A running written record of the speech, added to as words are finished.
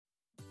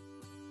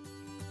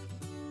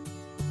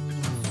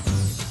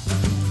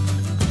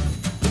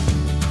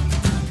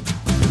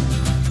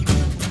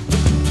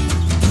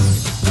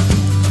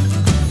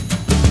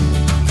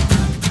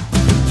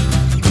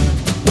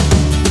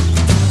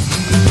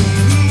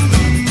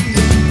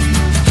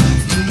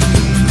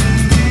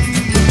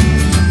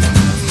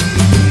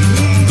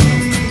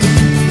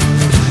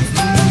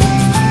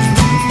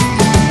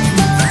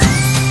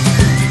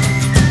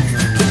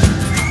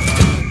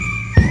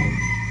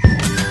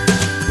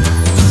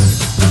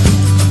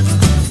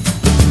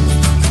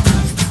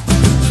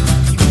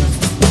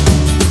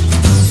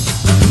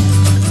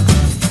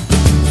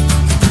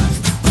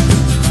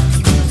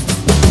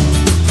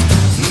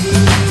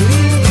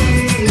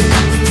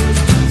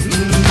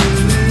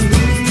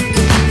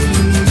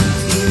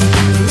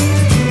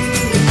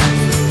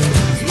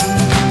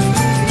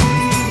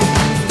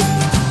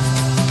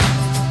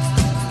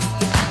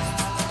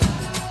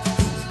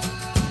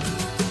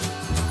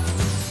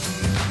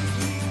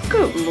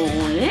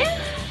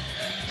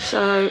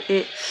So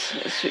it's,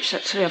 let's switch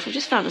that telly off. I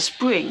just found a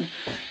spring.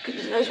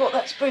 Goodness knows what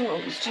that spring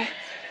belongs to.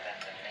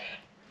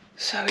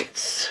 So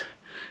it's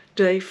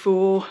day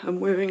 4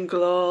 and we're in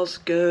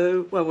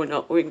Glasgow. Well, we're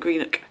not, we're in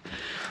Greenock.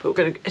 But we're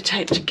going to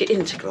attempt to get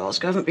into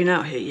Glasgow. I haven't been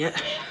out here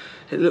yet.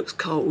 It looks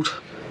cold.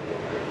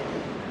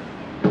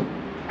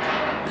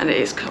 And it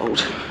is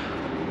cold.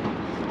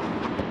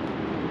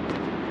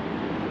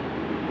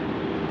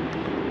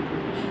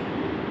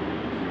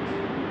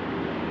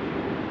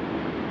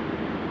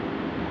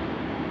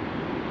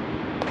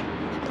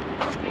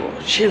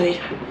 Chilly.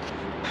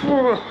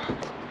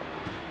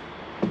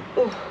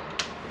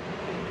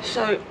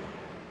 So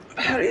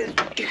apparently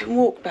you can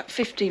walk about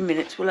 15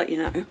 minutes. We'll let you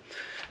know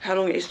how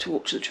long it is to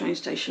walk to the train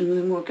station, and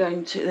then we're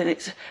going to, then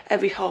it's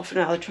every half an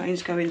hour the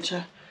trains go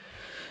into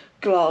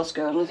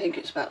Glasgow, and I think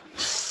it's about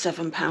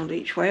 £7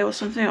 each way or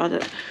something. I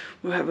don't,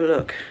 we'll have a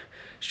look.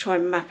 Let's try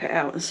and map it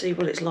out and see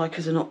what it's like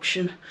as an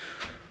option.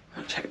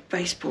 I'll take a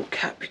baseball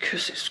cap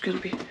because it's going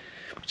to be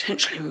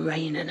potentially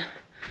raining.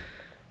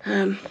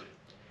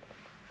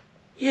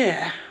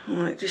 Yeah,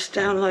 I just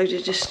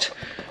downloaded, just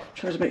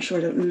trying to make sure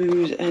I don't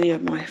lose any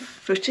of my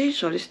footage.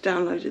 So I just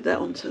downloaded that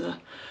onto the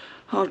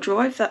hard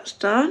drive. That's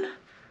done.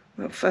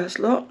 Well, first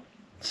lot,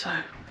 so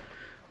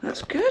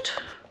that's good.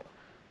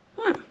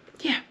 Right,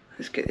 yeah,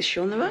 let's get this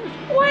show on the road.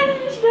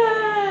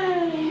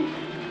 Wednesday,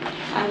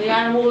 and the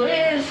animal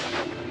is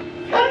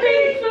a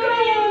big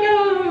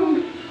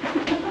flamingo.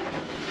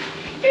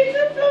 It's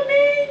a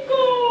flamingo.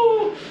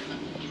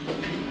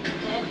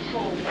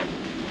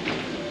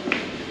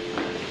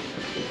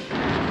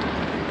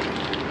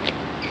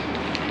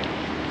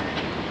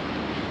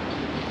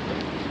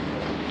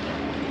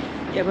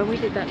 Yeah, when we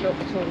did that lock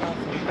tour last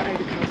time, that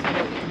overcast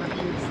lock came up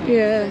and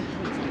Yeah.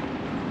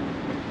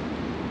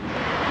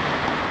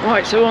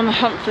 Right, so we're on the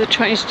hunt for the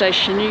train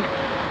station. You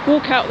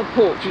walk out the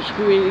porch, which is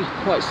really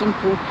quite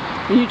simple,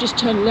 and you just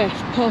turn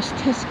left past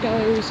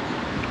Tesco's,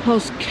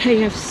 past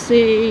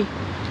KFC,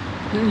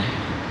 and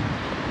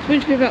it's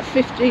going to be about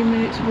 15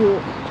 minutes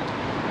walk.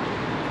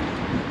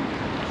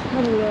 Let's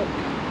have a look.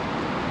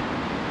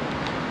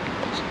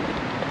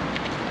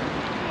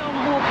 I'm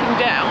walking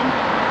down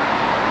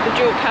the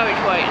dual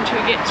carriageway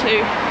until we get to,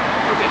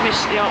 we're a bit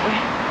misty, aren't we?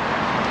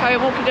 Carry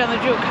on walking down the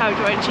dual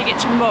carriageway until you get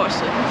to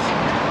Morrison's,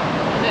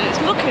 and then it's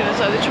looking as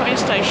though the train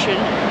station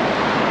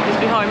is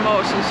behind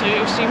Morrison's, so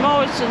you'll see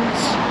Morrison's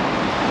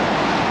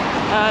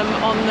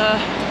on the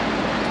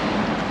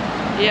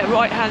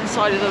right hand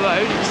side of the road.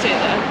 You can see it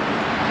there.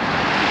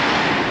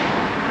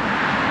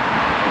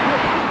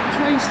 The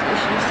train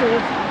station is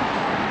sort of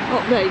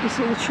up there, you can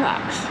see the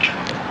tracks,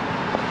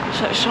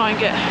 so let's try and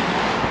get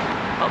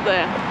up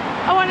there.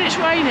 Oh, and it's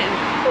raining.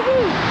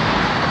 Woohoo.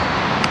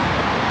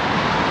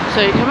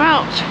 So you come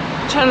out,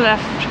 turn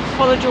left,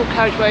 follow dual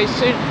carriageway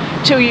soon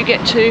till you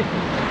get to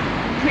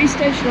police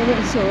station on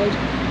one side,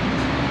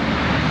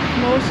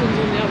 Morrison's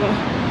on the other.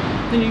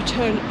 Then you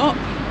turn up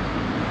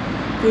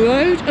the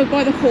road. Oh,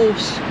 by the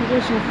horse.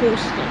 There's also a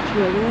horse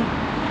statue over there.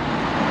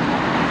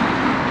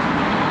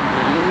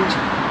 And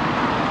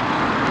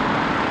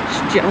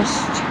it's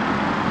just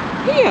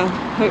here,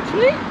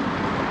 hopefully.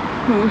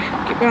 We'll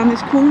get round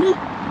this corner.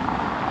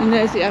 And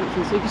there's the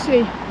Anthem, so you can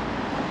see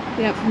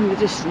the Anthem in the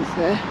distance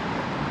there.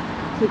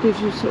 So it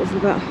gives you sort of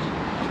about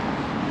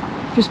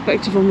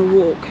perspective on the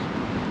walk.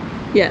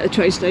 Yeah, the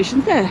train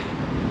station's there.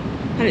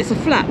 And it's a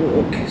flat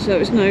walk, so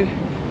it's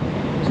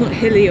not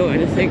hilly or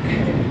anything.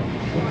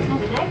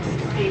 the next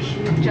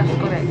station, we've just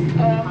got it.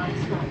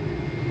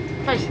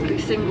 Basically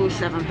single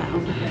 £7,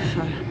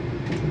 so.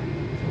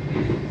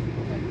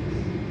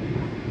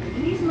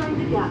 Please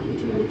mind the gap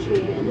between the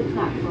train and the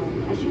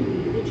platform as you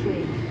leave the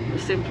train.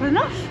 Simple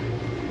enough.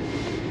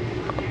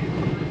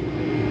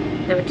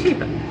 There were 2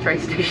 train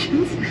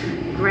stations,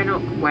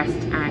 Greenock West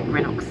and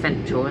Greenock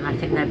Central, and I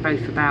think they're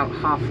both about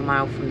half a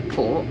mile from the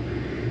port.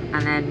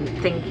 And then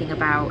thinking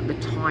about the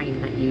time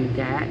that you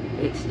get,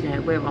 it's, you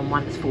know, we're on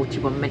one that's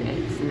 41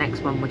 minutes. The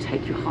next one would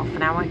take you half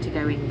an hour to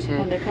go into.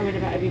 And they're coming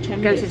about every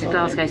 10 go minutes. to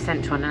Glasgow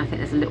Central, and I think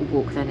there's a little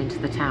walk then into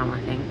the town,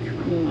 I think.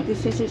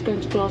 This says it's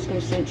going to Glasgow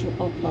Central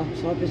Upper,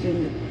 so I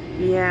presume that.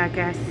 Yeah, I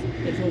guess.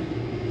 It's all.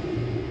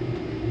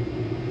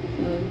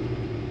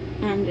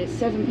 And it's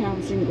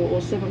 £7 single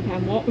or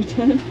 £7 what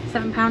return?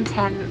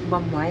 £7.10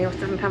 one way or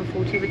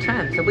 £7.40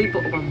 return. So we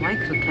bought a one way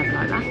because we're clever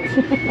like that.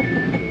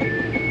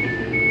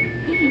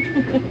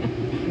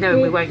 No,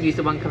 we won't use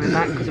the one coming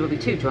back because we'll be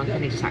too drunk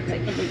and need a taxi.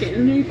 And we're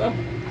getting an Uber,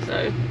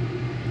 so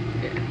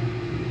Yeah.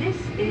 This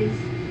is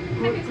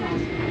Glasgow.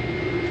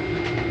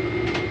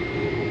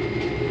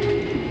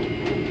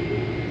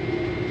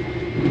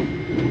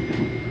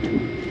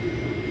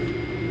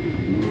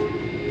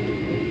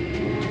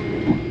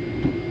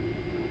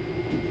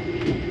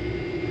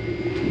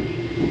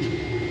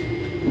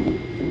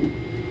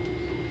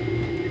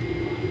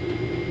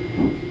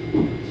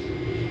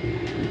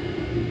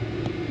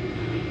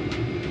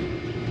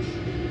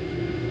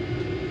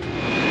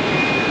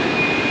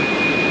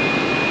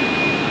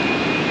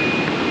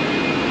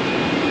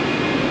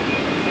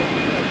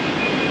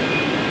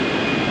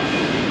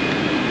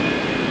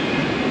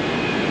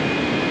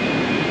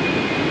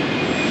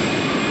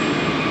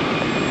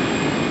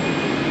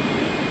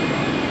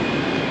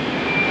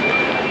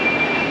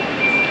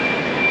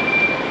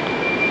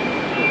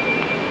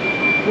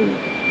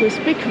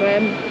 Crispy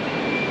creme.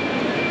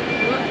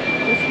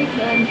 Crispy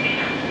creme.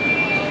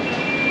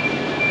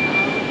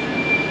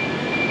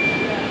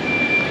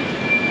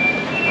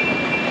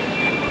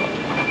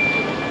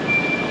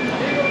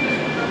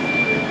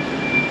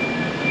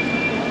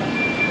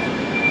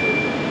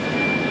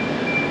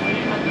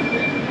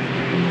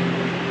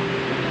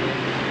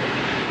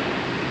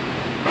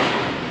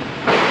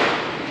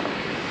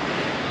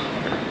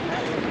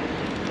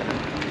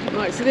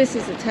 Right, so this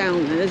is the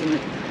town then, isn't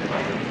it?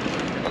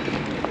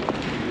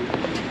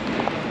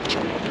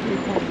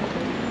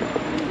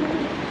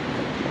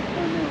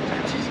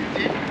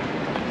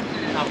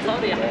 How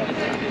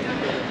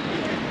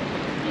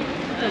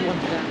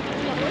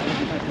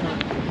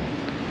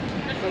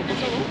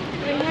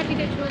do you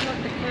get to unlock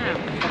the canal?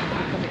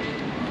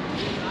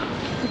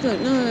 I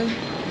don't know.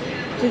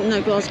 Didn't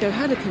know Glasgow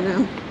had a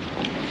canal.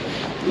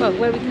 Well,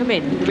 where we come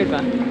in, the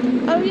river.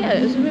 Oh yeah,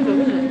 it was a river,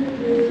 wasn't it?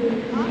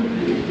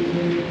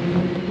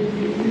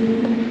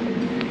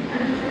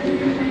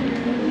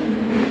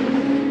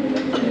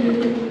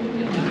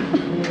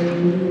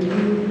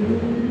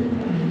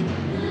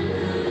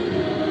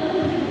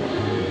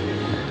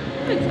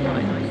 It's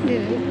quite nice.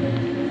 Yeah.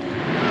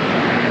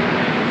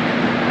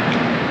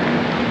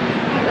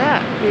 Look at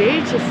that,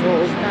 beautiful.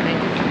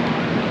 Stunning.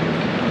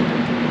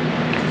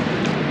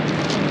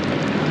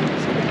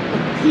 A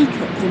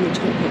peacock on the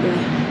top of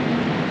there.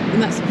 And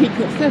that's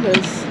peacock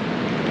feathers.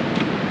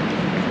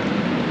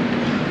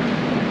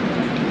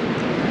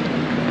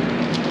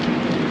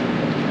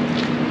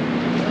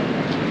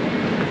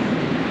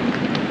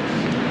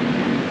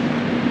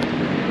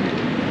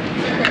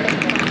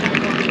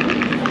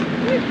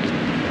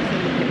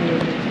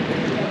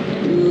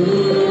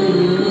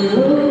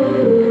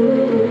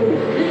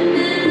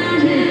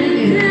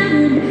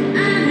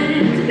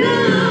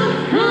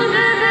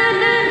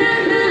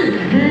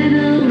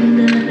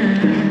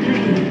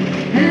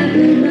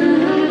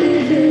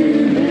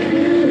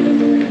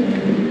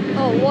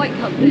 White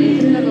company,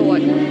 another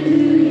white one.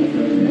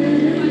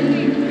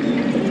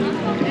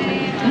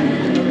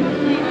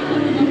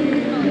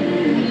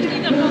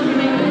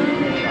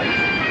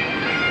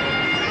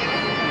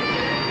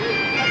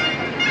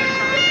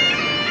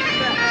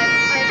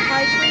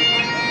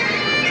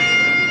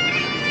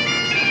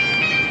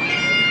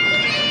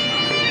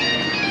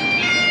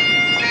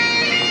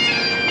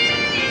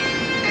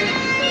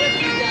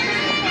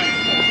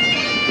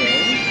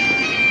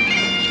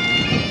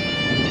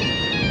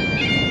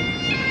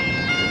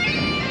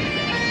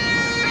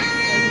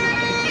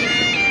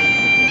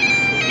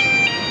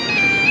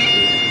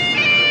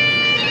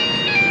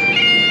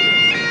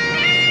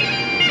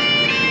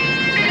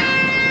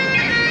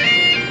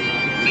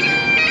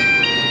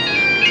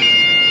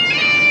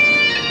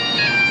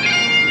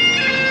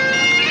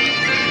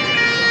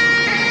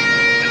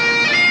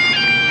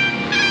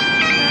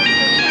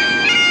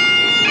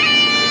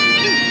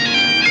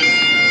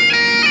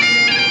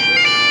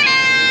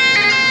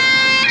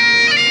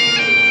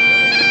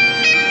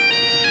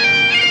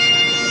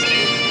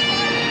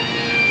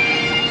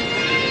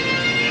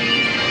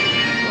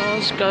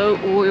 Glasgow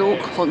Royal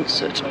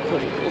Concert Hall.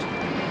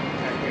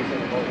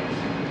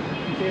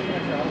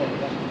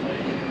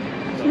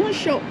 Some nice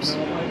shops.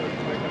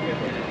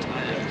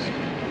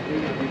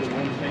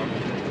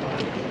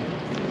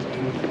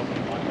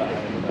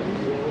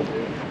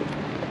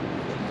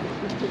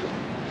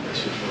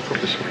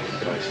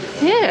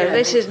 Yeah,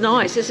 this is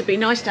nice. This would be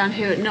nice down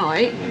here at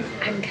night.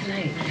 And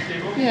Cologne.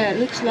 Yeah, it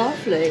looks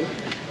lovely.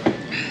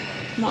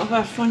 Might have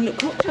a fun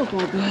little cocktail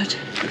bar bird.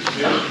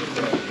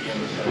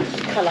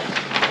 Colour.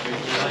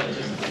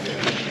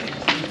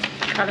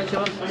 Colour,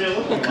 John?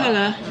 What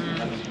colour?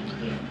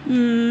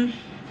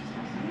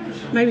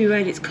 Maybe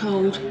red, it's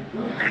cold.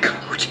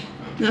 Cold.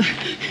 No, I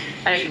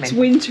know what you it's mean.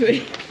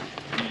 wintry.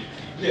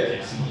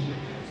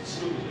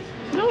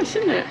 Nice,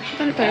 isn't it?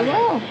 Done it very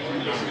well.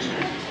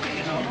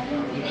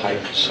 Hay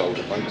sold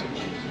at boat.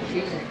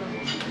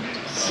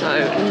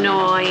 So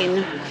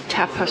 9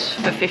 tapas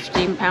for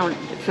 £15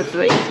 for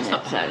 3. It's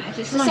not so.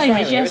 It's the same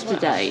as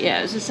yesterday. Yeah,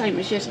 it was the same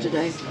as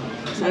yesterday.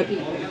 So,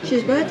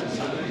 cheers, bud.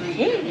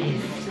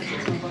 Yes.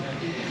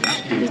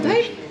 Cheers,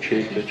 Dave.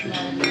 Cheers, bitches.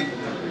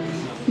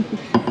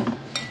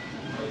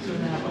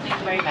 Thank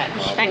you very much.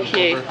 Thank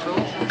you.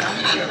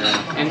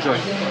 Enjoy.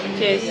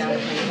 Cheers.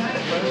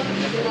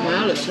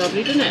 Wow, looks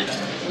lovely, doesn't it?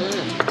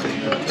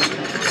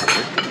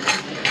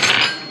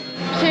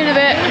 See you in a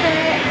bit.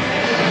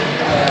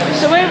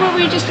 So where were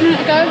we just a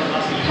minute ago?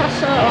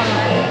 Casa.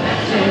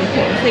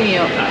 Put the thingy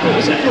up. What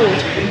was it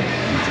called?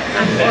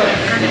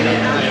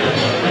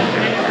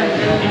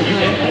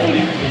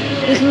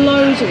 There's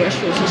loads of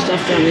restaurants and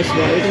stuff down this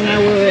road, and now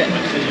we're at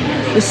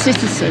the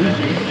Citizen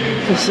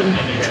for some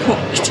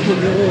cocktails.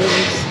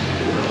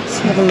 Let's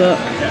have a look.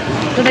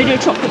 Do they do a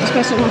chocolate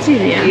espresso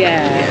martini?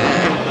 Yeah.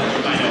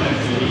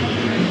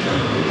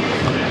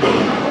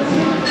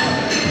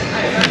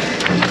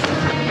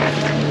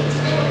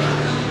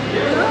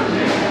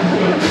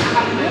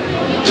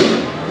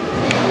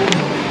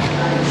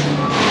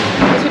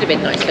 This would have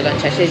been nice for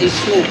lunch actually, these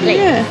small plates.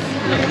 Yeah.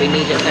 Not that we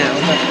need it now,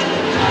 but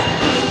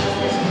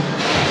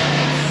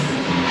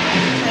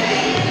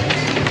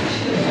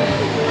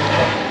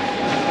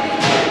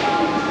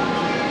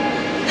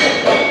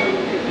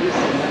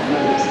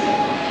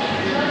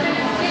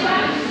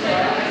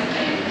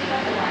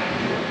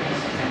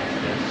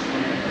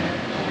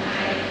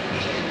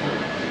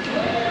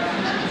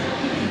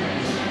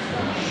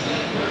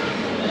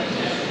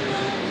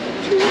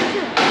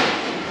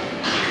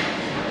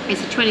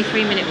It's a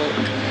 23-minute walk.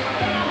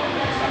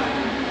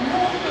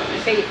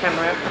 Get your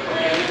camera.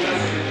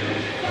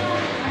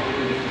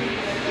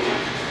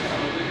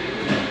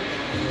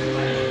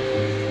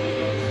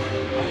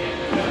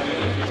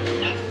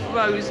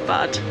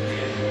 Rosebud.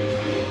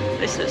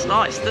 This looks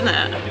nice, doesn't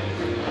it?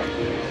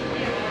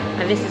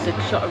 And this is a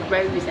shot of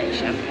rosé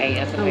champagne,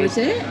 I suppose. Oh, is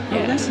it?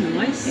 Yeah. Oh, that's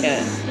nice.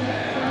 Yeah.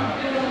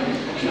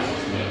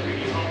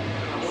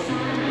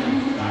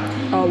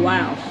 Oh,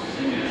 wow.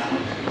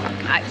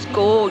 That's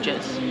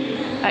gorgeous.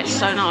 That's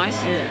so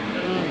nice. Yeah.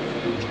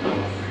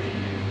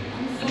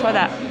 Try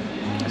that.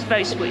 It's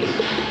very sweet.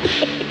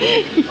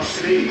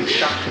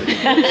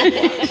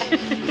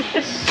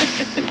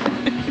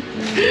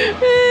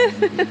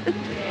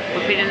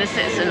 We've been in the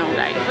Citizen all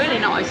day. Really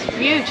nice,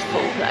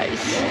 beautiful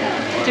place.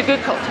 Do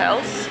good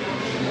cocktails.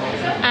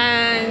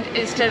 And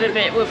instead of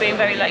it, we're being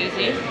very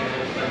lazy.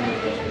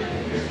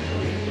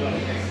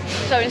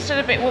 So instead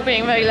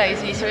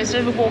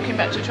of walking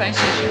back to the train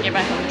station and get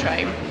back on the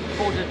train,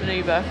 ordered an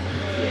Uber.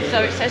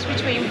 So it says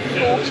between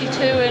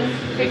 42 and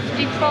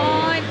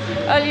 55.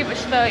 Earlier it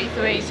was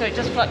 33, so it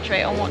does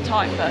fluctuate on what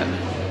time, but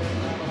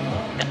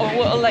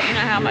I'll let you know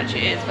how much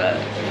it is, but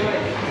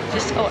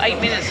just 8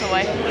 minutes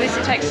away. At least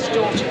it takes us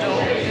door to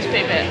door. Just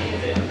be a bit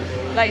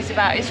lazy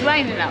about it. It's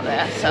raining out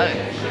there, so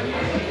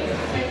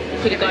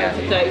Could have gone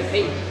for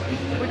 30p.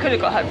 we could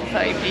have got home for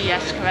 30p,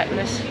 yes, correct,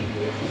 Liz.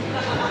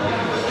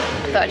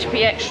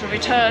 30p extra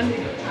return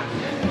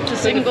to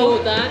single.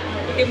 Afford that.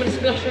 Didn't want to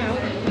splash out.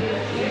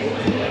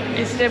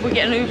 Instead we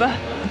get an Uber.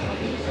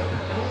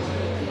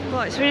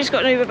 Right, so we just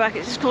got an Uber back.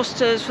 It's just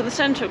cost us from the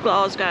centre of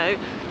Glasgow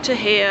to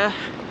here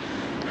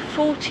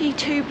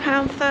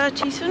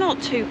 £42.30, so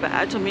not too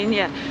bad. I mean,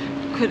 yeah,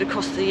 could have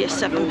cost the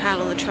 £7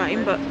 on the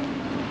train, but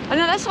I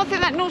know that's something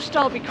that North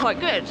Star would be quite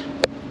good.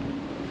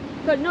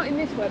 But not in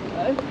this weather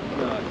though.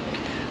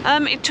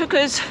 It took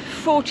us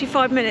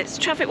 45 minutes.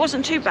 Traffic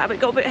wasn't too bad, but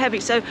it got a bit heavy,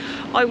 so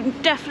I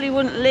definitely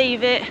wouldn't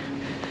leave it.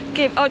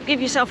 I'd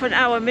give yourself an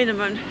hour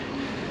minimum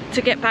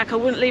to get back. I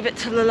wouldn't leave it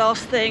till the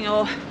last thing,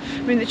 or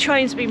I mean the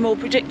trains would be more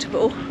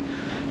predictable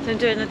than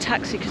doing a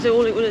taxi, because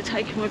all it would have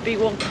taken would be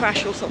one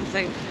crash or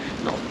something.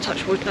 Not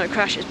touch wood, no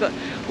crashes, but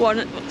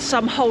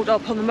some hold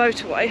up on the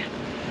motorway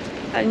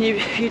and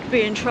you'd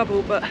be in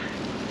trouble. But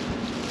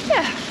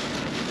yeah,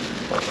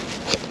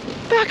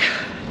 back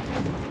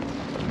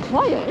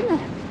quiet, isn't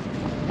it?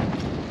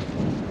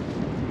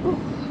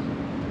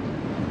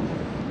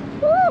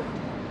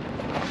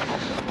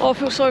 Oh, I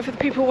feel sorry for the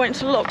people who went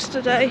to Locks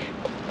today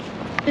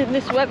in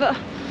this weather.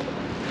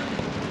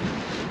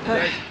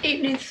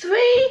 Evening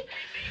 3?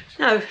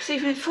 No, it's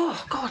evening 4.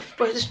 God,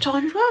 where does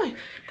time go?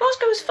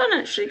 Glasgow was fun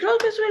actually.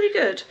 Glasgow's really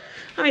good.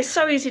 I mean, it's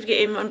so easy to get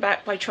in and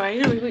back by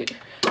train. I mean,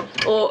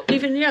 or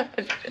even, yeah,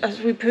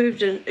 as we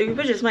proved in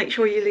Uber, just make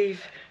sure you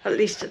leave at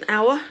least an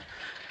hour.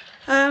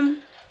 Yeah,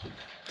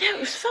 it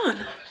was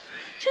fun.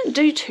 Didn't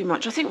do too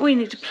much. I think we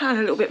need to plan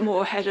a little bit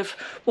more ahead of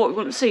what we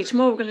want to see.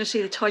 Tomorrow we're going to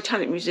see the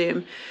Titanic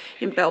Museum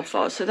in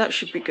Belfast, so that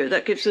should be good.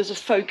 That gives us a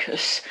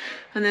focus.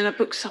 And then I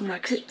booked somewhere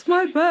because it's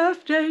my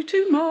birthday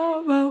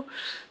tomorrow.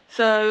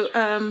 So,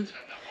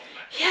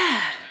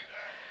 yeah.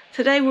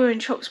 Today we're in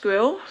Chops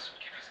Grill.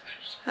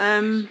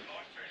 Yeah,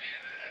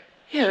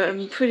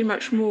 and pretty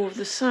much more of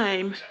the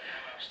same.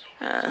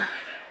 Let's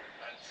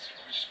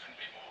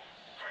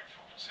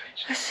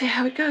see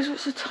how it goes.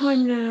 What's the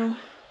time now?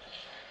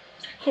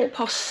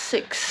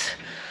 6:15.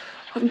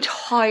 I'm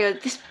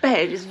tired. This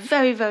bed is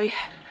very, very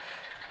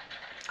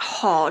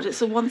hard. It's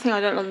the one thing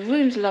I don't like. The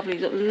room's lovely,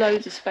 got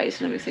loads of space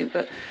and everything,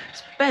 but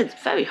this bed's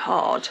very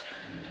hard.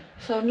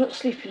 So I'm not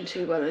sleeping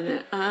too well in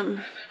it.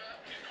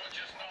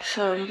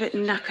 So I'm a bit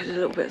knackered a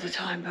little bit at the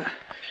time, but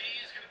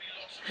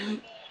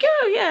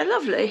go, yeah,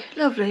 lovely,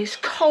 lovely. It's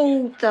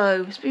cold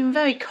though. It's been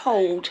very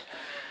cold.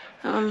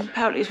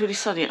 Apparently it's really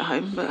sunny at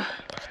home, but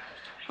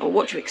oh,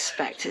 what do you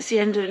expect? It's the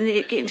end of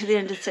getting to the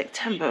end of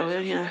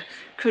September. You know,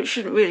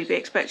 shouldn't really be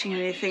expecting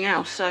anything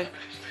else. So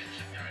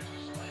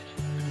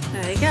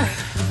there you go.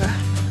 But,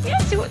 yeah,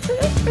 see what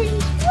today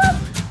brings. Woo!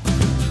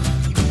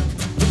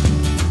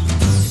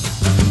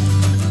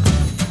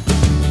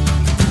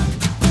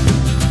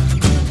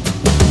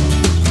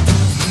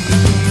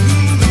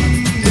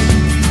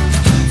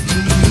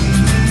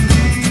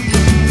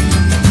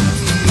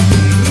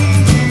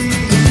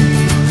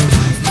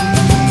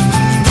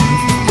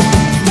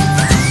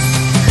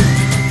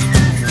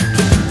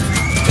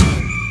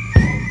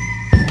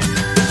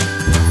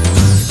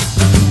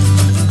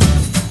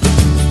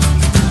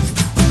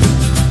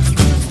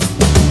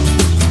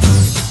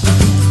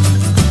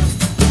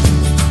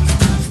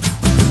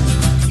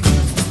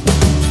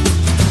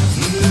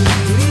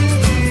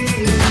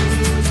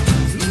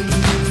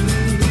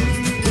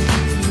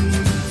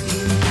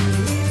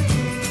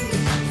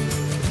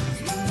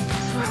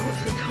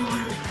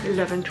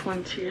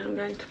 I'm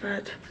going to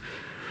bed.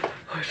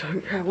 I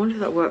don't care. I wonder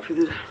if that worked for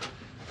the...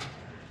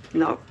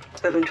 No,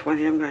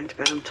 11:20, I'm going to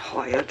bed. I'm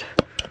tired.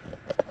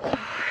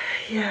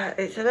 Yeah,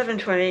 it's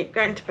 11:20,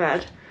 going to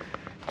bed.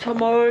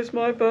 Tomorrow's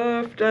my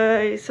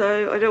birthday,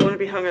 so I don't want to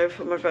be hungover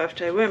for my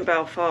birthday. We're in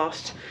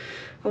Belfast.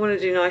 I want to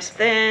do nice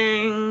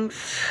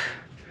things.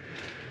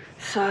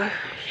 So,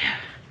 yeah.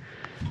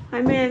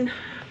 I'm in.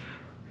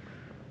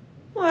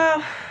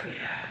 Well,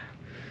 yeah.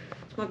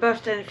 It's my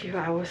birthday in a few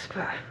hours,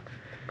 but...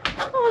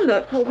 Oh,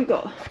 look, what we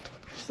got?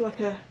 It's like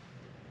a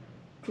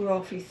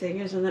giraffe thing,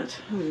 isn't it?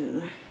 I don't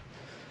know.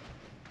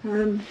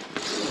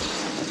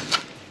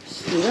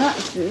 Let's do that,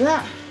 let's do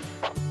that.